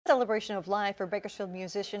Celebration of Life for Bakersfield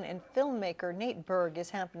musician and filmmaker Nate Berg is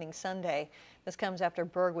happening Sunday. This comes after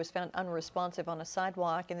Berg was found unresponsive on a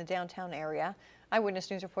sidewalk in the downtown area.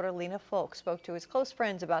 Eyewitness News reporter Lena Folk spoke to his close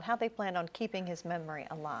friends about how they plan on keeping his memory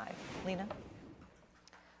alive. Lena?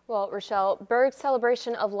 Well, Rochelle, Berg's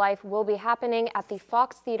Celebration of Life will be happening at the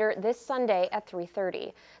Fox Theater this Sunday at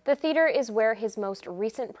 3:30. The theater is where his most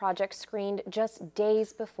recent project screened just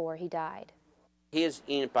days before he died. His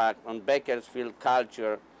impact on Bakersfield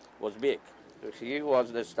culture was big. He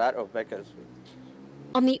was the star of Bakersfield.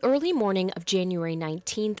 On the early morning of January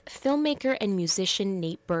 19th, filmmaker and musician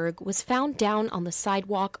Nate Berg was found down on the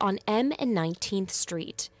sidewalk on M and 19th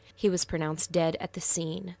Street. He was pronounced dead at the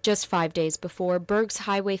scene. Just 5 days before, Berg's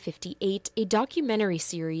Highway 58, a documentary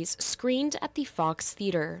series, screened at the Fox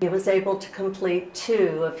Theater. He was able to complete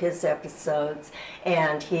 2 of his episodes,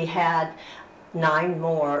 and he had 9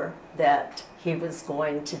 more that he was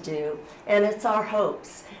going to do. And it's our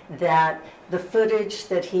hopes that the footage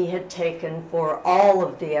that he had taken for all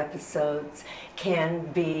of the episodes can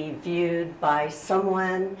be viewed by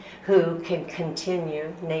someone who can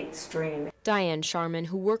continue Nate's dream. Dianne Sharman,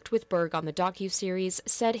 who worked with Berg on the docu-series,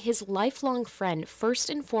 said his lifelong friend first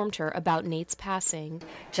informed her about Nate's passing.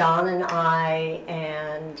 John and I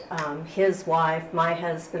and his wife, my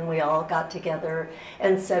husband, we all got together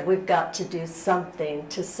and said we've got to do something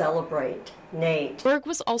to celebrate Nate. Berg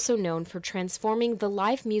was also known for transforming the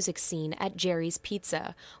live music scene at Jerry's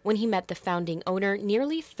Pizza when he met the founding owner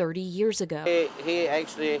nearly 30 years ago. He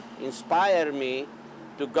actually inspired me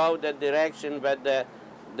to go that direction, but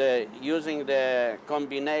using the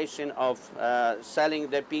combination of selling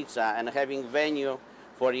the pizza and having venue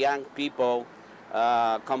for young people,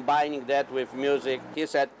 combining that with music. He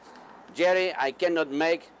said, "Jerry, I cannot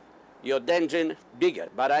make your dungeon bigger,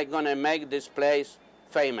 but I'm gonna make this place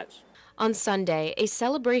famous." On Sunday, a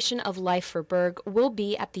celebration of life for Berg will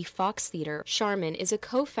be at the Fox Theater. Sharman is a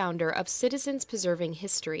co-founder of Citizens Preserving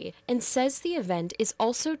History and says the event is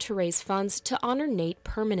also to raise funds to honor Nate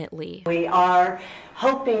permanently. We are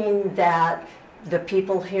hoping that the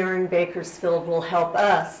people here in Bakersfield will help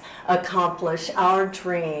us accomplish our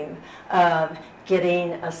dream of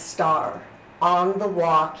getting a star on the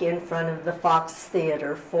walk in front of the Fox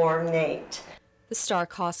Theater for Nate. The star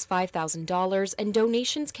costs $5,000 and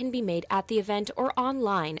donations can be made at the event or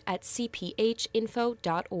online at cphinfo.org.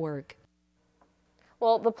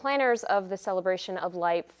 Well, the planners of the Celebration of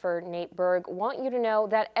Life for Nate Berg want you to know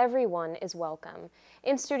that everyone is welcome.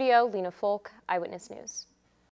 In studio, Lena Folk, Eyewitness News.